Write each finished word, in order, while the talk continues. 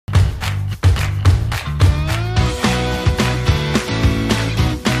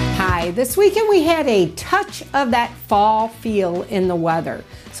Hi, this weekend we had a touch of that fall feel in the weather.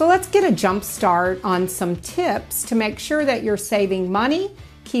 So let's get a jump start on some tips to make sure that you're saving money,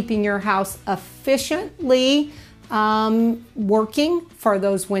 keeping your house efficiently working for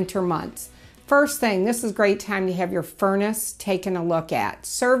those winter months. First thing, this is a great time to have your furnace taken a look at,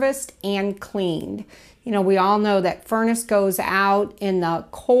 serviced and cleaned. You know, we all know that furnace goes out in the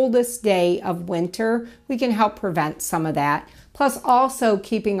coldest day of winter. We can help prevent some of that. Plus also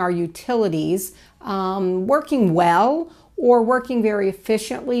keeping our utilities working well or working very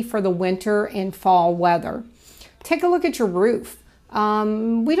efficiently for the winter and fall weather. Take a look at your roof.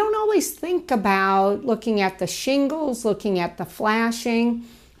 We don't always think about looking at the shingles, looking at the flashing,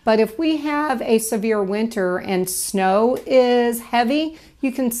 but if we have a severe winter and snow is heavy,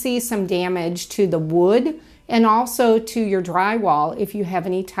 you can see some damage to the wood and also to your drywall if you have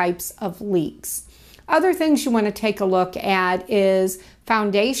any types of leaks. Other things you want to take a look at is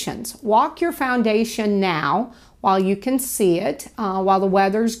foundations. Walk your foundation now while you can see it, while the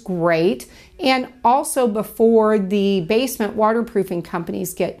weather's great, and also before the basement waterproofing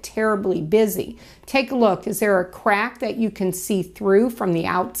companies get terribly busy. Take a look. Is there a crack that you can see through from the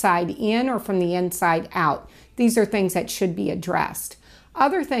outside in or from the inside out? These are things that should be addressed.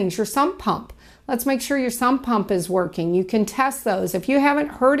 Other things, your sump pump. Let's make sure your sump pump is working. You can test those. If you haven't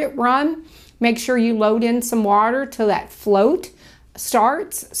heard it run, make sure you load in some water till that float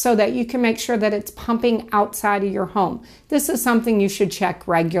starts so that you can make sure that it's pumping outside of your home. This is something you should check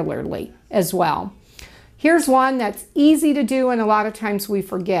regularly as well. Here's one that's easy to do and a lot of times we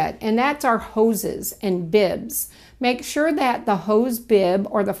forget, and that's our hoses and bibs. Make sure that the hose bib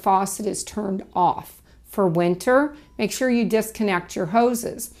or the faucet is turned off for winter. Make sure you disconnect your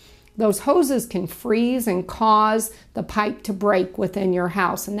hoses. Those hoses can freeze and cause the pipe to break within your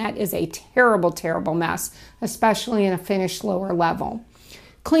house, and that is a terrible, terrible mess, especially in a finished lower level.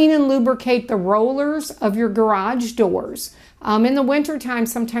 Clean and lubricate the rollers of your garage doors. In the wintertime,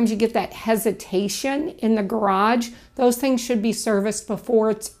 sometimes you get that hesitation in the garage. Those things should be serviced before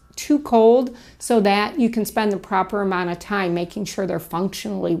it's too cold so that you can spend the proper amount of time making sure they're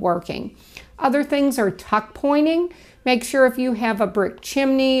functionally working. Other things are tuck pointing. Make sure if you have a brick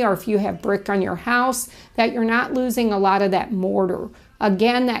chimney or if you have brick on your house that you're not losing a lot of that mortar.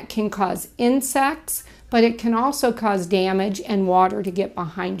 Again, that can cause insects, but it can also cause damage and water to get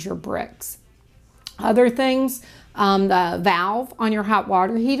behind your bricks. Other things, the valve on your hot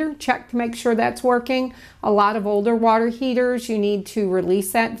water heater, check to make sure that's working. A lot of older water heaters, you need to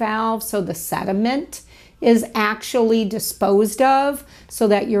release that valve so the sediment is actually disposed of so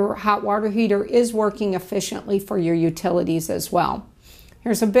that your hot water heater is working efficiently for your utilities as well.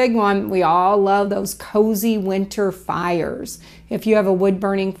 Here's a big one. We all love those cozy winter fires. If you have a wood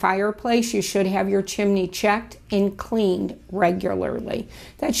burning fireplace, you should have your chimney checked and cleaned regularly.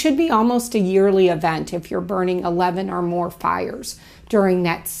 That should be almost a yearly event if you're burning 11 or more fires during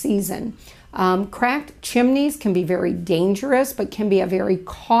that season. Cracked chimneys can be very dangerous, but can be a very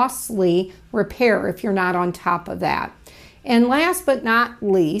costly repair if you're not on top of that. And last but not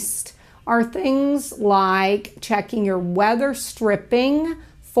least are things like checking your weather stripping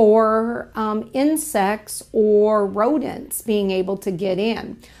for insects or rodents being able to get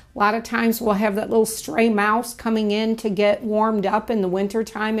in. A lot of times we'll have that little stray mouse coming in to get warmed up in the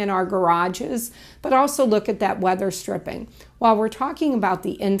wintertime in our garages, but also look at that weather stripping. While we're talking about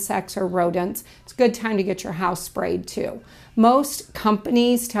the insects or rodents, it's a good time to get your house sprayed too. Most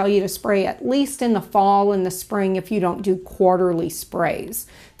companies tell you to spray at least in the fall and the spring if you don't do quarterly sprays.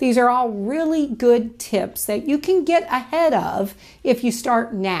 These are all really good tips that you can get ahead of if you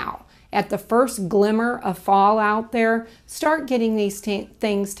start now. At the first glimmer of fall out there, start getting these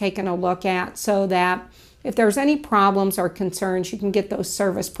things taken a look at so that if there's any problems or concerns, you can get those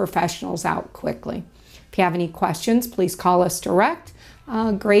service professionals out quickly. If you have any questions, please call us direct.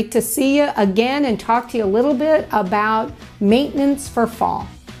 Great to see you again and talk to you a little bit about maintenance for fall.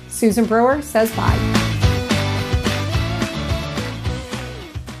 Susan Brewer says bye.